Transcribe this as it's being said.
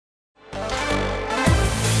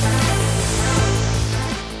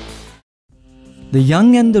The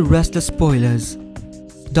Young and the Restless spoilers.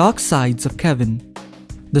 Dark sides of Kevin.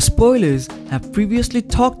 The spoilers have previously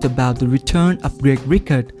talked about the return of Greg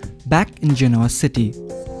Rikaart back in Genoa City.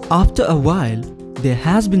 After a while, there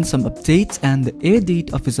has been some updates and the air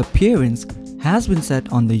date of his appearance has been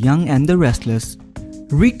set on The Young and the Restless.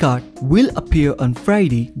 Rikaart will appear on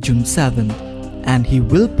Friday, June 7th, and he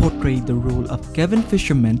will portray the role of Kevin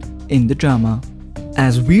Fisherman in the drama.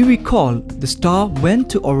 As we recall, the star went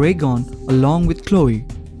to Oregon along with Chloe.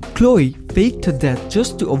 Chloe faked her death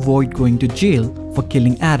just to avoid going to jail for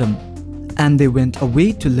killing Adam, and they went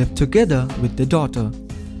away to live together with their daughter.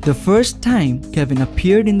 The first time Kevin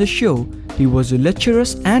appeared in the show, he was a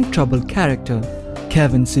lecherous and troubled character.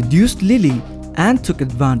 Kevin seduced Lily and took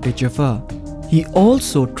advantage of her. He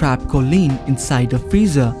also trapped Colleen inside a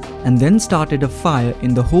freezer and then started a fire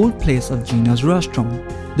in the whole place of Gina's restaurant.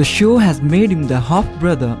 The show has made him the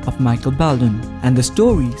half-brother of Michael Baldwin, and the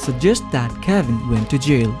story suggests that Kevin went to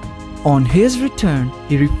jail. On his return,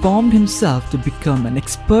 he reformed himself to become an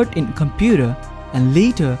expert in computer and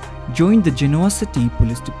later joined the Genoa City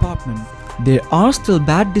Police Department. There are still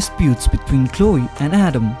bad disputes between Chloe and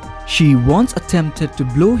Adam. She once attempted to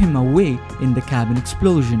blow him away in the cabin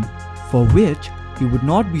explosion, for which he would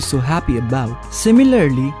not be so happy about.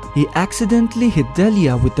 Similarly, he accidentally hit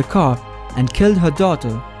Delia with the car and killed her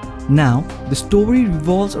daughter. Now, the story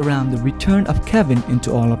revolves around the return of Kevin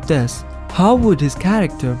into all of this. How would his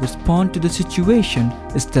character respond to the situation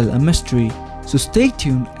is still a mystery. So stay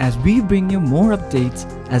tuned as we bring you more updates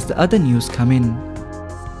as the other news come in.